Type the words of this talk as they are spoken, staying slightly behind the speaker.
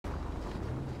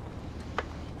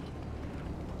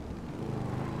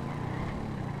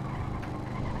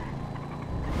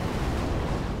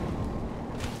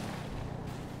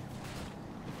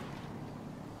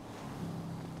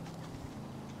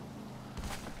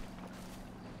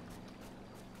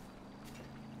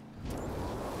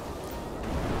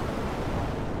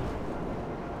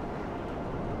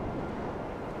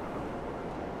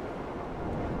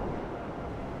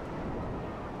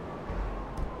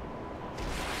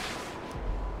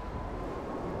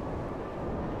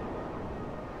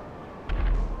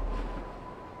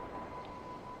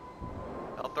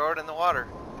throw it in the water.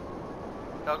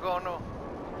 Don't go no.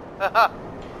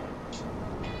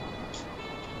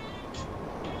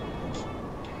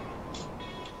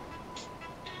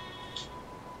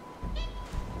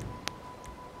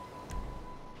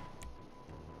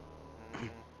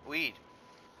 Weed.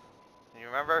 You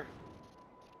remember?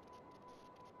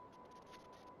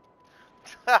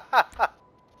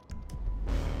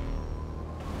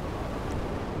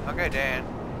 Okay, Dan.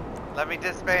 Let me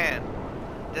disband.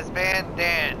 Disband,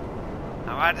 Dan.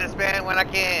 I want to disband when I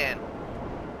can.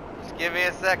 Just give me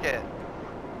a second.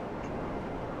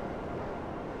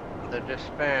 The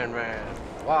disband man.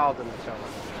 Wild in the cellar.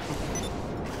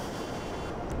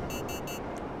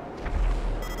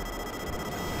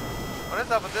 What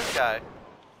is up with this guy?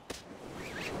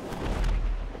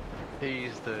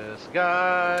 He's this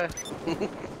guy.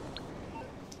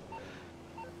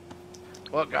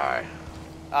 What guy?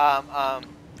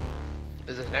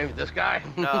 Is his name this guy?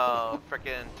 No,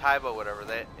 freaking Tybo, whatever,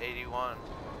 that 81.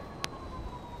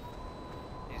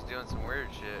 He's doing some weird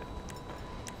shit.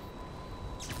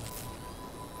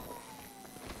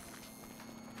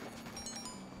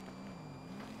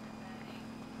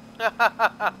 No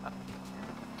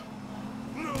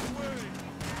way.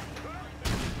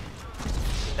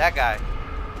 That guy.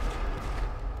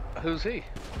 Who's he?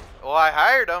 Well, I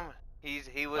hired him.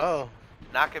 He was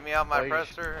knocking me out my Oh,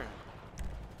 presser and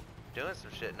doing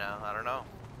some shit now. I don't know.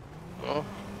 Oh,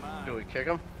 do we kick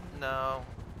him? No.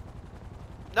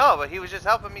 No, but he was just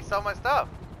helping me sell my stuff.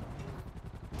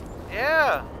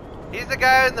 Yeah. He's the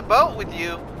guy in the boat with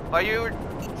you while you were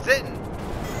sitting.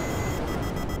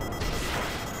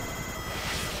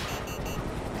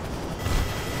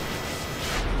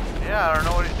 Yeah, I don't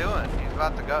know what he's doing. He's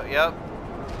about to go. Yep.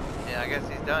 Yeah, I guess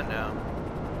he's done now.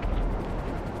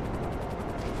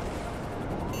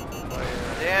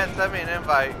 Dan, send me an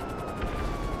invite.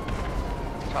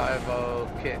 Tybo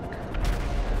kick.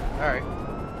 Alright.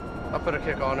 I'll put a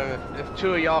kick on him. If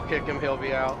two of y'all kick him, he'll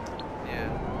be out. Yeah.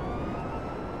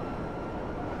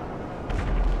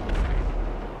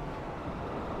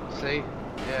 See?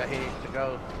 Yeah, he needs to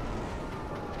go.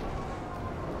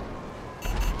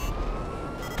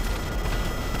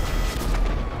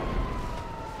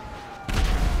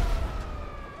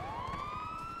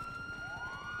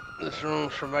 This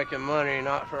room's for making money,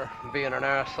 not for being an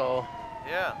asshole.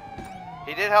 Yeah.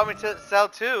 He did help me to sell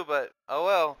two, but oh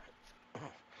well.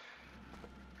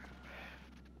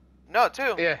 No,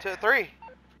 two. Yeah. Three.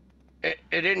 It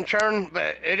didn't turn,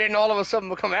 but it didn't all of a sudden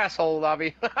become asshole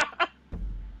lobby.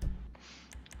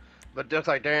 But just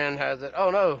like Dan has it.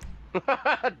 Oh no.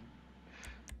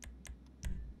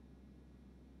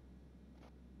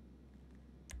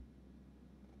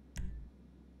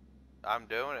 I'm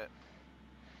doing it.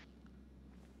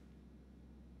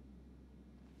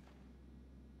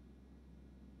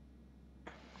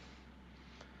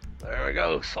 There we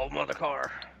go. Sold another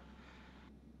car.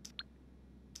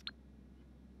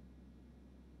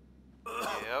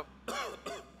 Yep.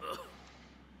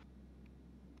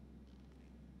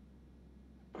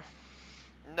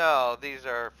 No, these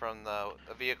are from the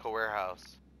vehicle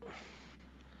warehouse.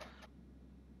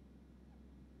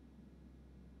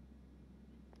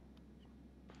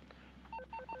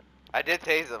 I did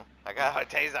tase him. I got a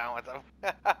tase on with him.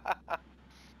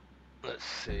 Let's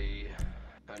see.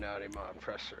 I now need my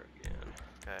presser again.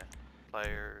 Okay.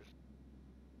 Players.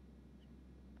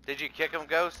 Did you kick him,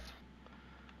 Ghost?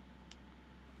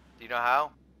 Do you know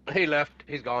how? He left.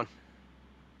 He's gone.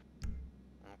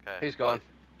 Okay. He's gone.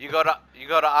 You go to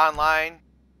online,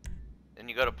 and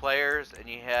you go to players, and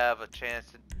you have a chance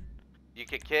to. You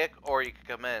could kick, or you could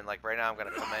come in. Like right now, I'm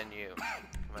gonna commend you.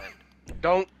 Come in.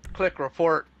 Don't click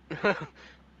report.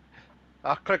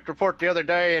 I clicked report the other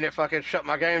day and it fucking shut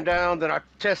my game down. Then I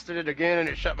tested it again and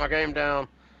it shut my game down.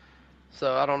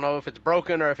 So I don't know if it's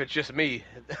broken or if it's just me.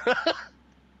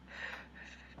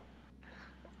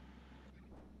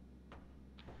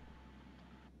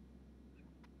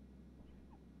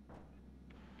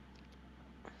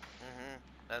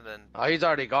 And then. Oh, he's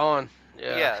already gone.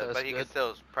 Yeah, Yeah, so but he good. can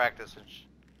still practice and.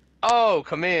 Oh,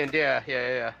 command. Yeah.